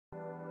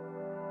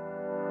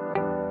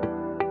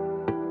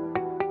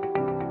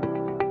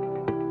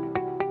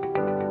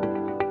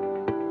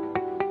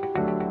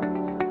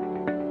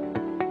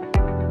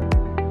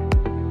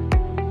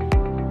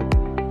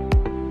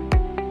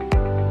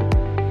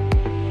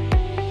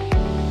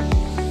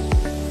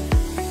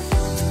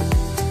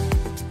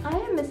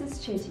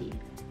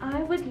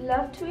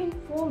to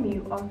inform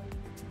you of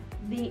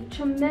the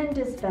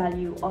tremendous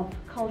value of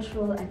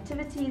cultural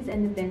activities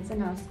and events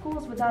in our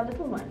schools with our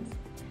little ones.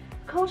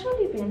 Cultural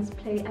events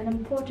play an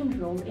important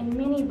role in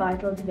many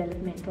vital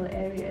developmental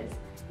areas.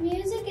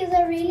 Music is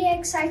a really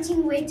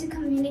exciting way to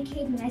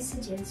communicate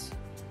messages.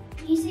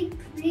 Music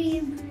really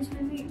improves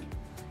my mood.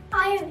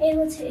 I am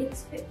able to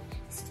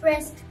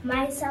express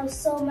myself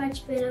so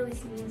much better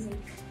with music.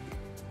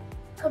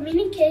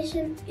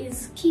 Communication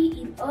is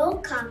key in all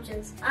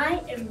cultures.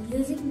 I am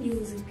using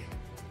music.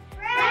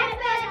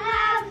 Bradford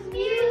loves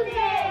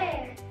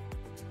music!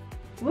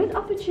 With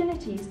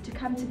opportunities to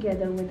come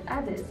together with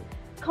others,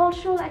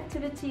 cultural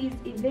activities,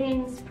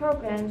 events,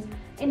 programs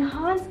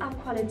enhance our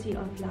quality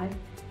of life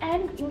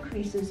and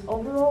increases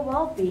overall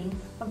well-being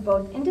of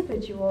both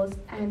individuals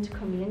and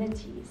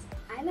communities.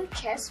 I love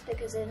chess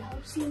because it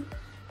helps you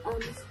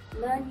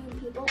learn new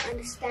people,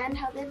 understand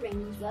how their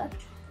brains work,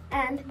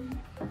 and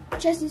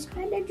chess is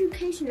quite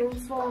educational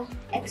for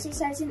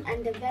exercising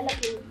and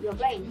developing your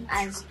brain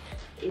as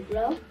you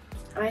grow.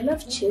 I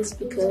love chess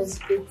because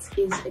it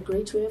is a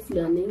great way of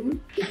learning.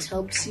 It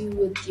helps you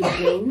with your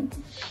brain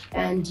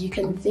and you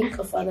can think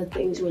of other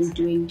things when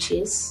doing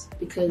chess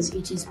because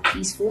it is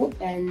peaceful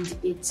and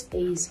it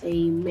is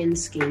a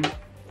men's game.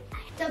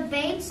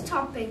 Debates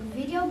topic: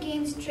 video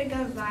games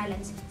trigger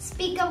violence.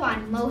 Speaker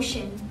 1,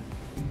 motion.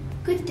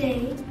 Good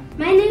day.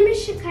 My name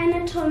is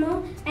Shekinah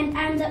Tono and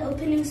I'm the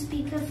opening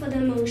speaker for the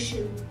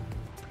motion.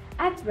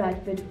 At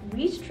Bradford,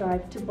 we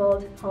strive to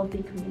build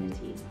healthy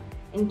communities.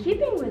 In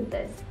keeping with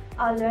this,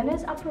 our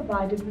learners are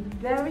provided with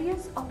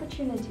various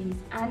opportunities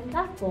and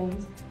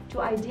platforms to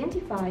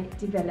identify,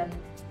 develop,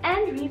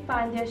 and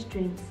refine their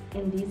strengths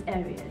in these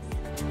areas.